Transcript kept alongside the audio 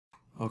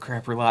Oh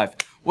crap, we're live.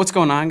 What's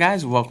going on,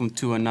 guys? Welcome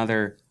to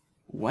another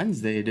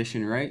Wednesday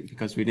edition, right?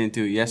 Because we didn't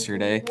do it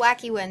yesterday.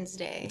 Wacky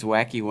Wednesday. It's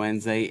Wacky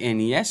Wednesday.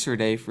 And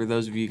yesterday, for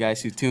those of you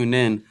guys who tuned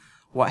in,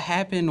 what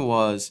happened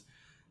was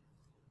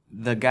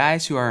the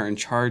guys who are in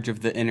charge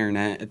of the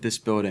internet at this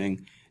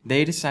building,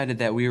 they decided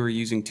that we were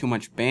using too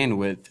much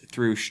bandwidth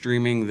through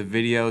streaming the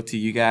video to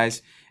you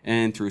guys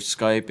and through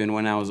Skype and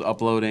when I was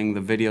uploading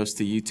the videos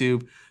to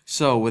YouTube.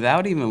 So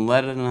without even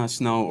letting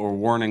us know or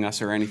warning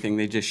us or anything,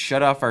 they just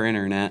shut off our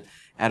internet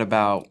at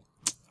about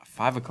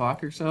 5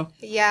 o'clock or so.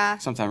 Yeah.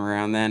 Sometime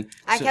around then.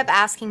 I kept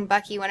asking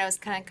Bucky when I was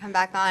going to come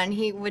back on, and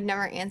he would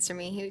never answer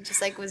me. He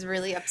just was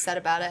really upset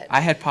about it. I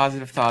had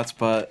positive thoughts,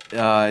 but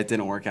it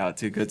didn't work out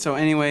too good. So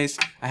anyways,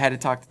 I had to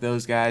talk to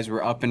those guys.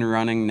 We're up and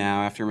running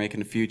now after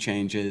making a few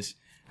changes.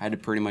 I had to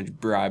pretty much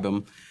bribe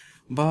them.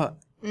 But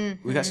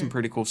we got some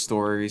pretty cool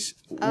stories.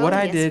 Oh, what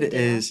I yes, did we do.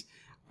 is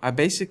I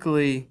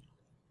basically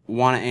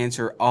want to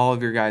answer all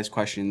of your guys'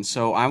 questions.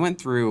 So I went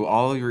through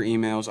all of your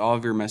emails, all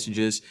of your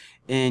messages,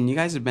 and you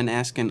guys have been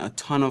asking a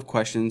ton of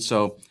questions.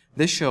 So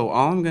this show,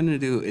 all I'm going to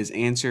do is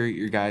answer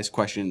your guys'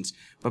 questions.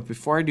 But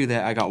before I do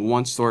that, I got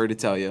one story to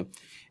tell you.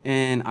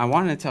 And I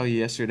wanted to tell you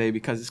yesterday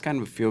because it's kind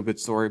of a feel-good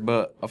story.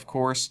 But, of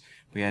course,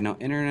 we had no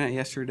internet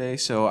yesterday,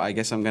 so I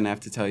guess I'm going to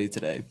have to tell you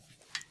today.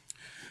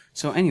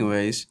 So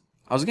anyways,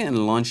 I was getting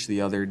lunch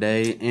the other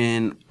day,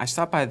 and I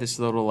stopped by this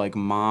little,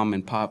 mom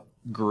and pop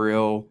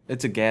grill.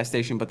 It's a gas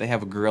station, but they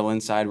have a grill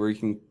inside where you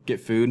can get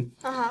food.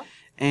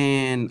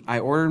 And I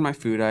ordered my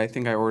food. I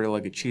think I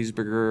ordered a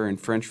cheeseburger and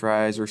french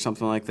fries or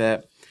something like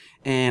that.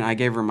 And I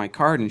gave her my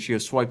card, and she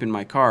was swiping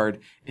my card.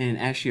 And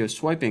as she was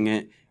swiping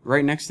it,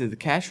 right next to the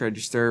cash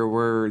register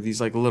were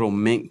these little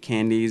mint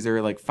candies. They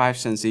were 5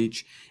 cents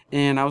each.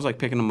 And I was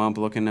picking them up,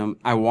 looking at them.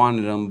 I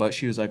wanted them, but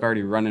she was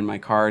already running my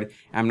card.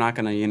 I'm not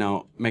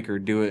gonna,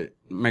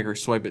 make her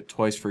swipe it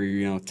twice for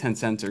 10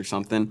 cents or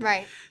something.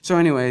 Right. So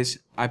anyways,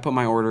 I put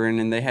my order in,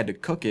 and they had to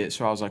cook it.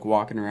 So I was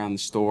walking around the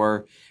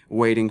store,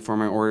 waiting for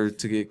my order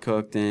to get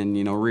cooked, and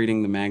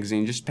reading the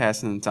magazine, just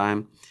passing the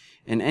time.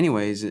 And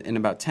anyways, in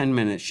about 10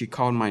 minutes, she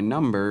called my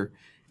number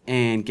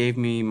and gave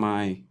me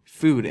my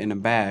food in a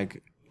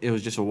bag. It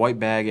was just a white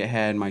bag. It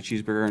had my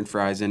cheeseburger and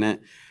fries in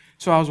it.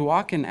 So I was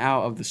walking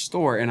out of the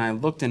store, and I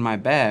looked in my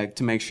bag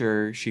to make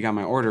sure she got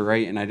my order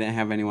right and I didn't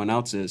have anyone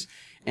else's.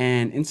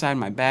 And inside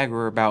my bag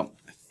were about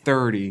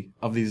 30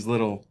 of these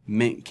little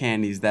mint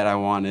candies that I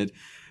wanted.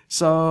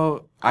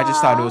 So I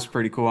just thought it was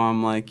pretty cool.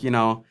 I'm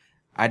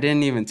I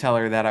didn't even tell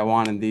her that I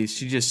wanted these.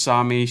 She just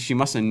saw me. She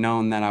must have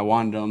known that I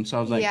wanted them. So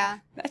I was Yeah.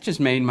 that just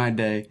made my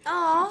day.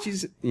 Aw.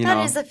 She's,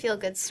 That is a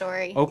feel-good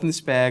story. opened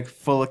this bag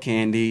full of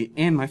candy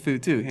and my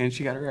food too. And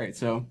she got it right.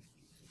 So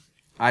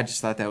I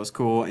just thought that was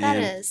cool. That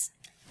and is.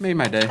 made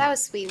my day. That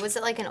was sweet. Was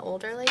it an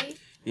older lady?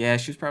 Yeah,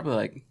 she was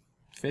probably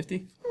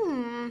 50.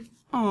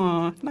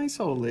 Aw, nice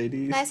old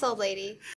lady. Nice old lady.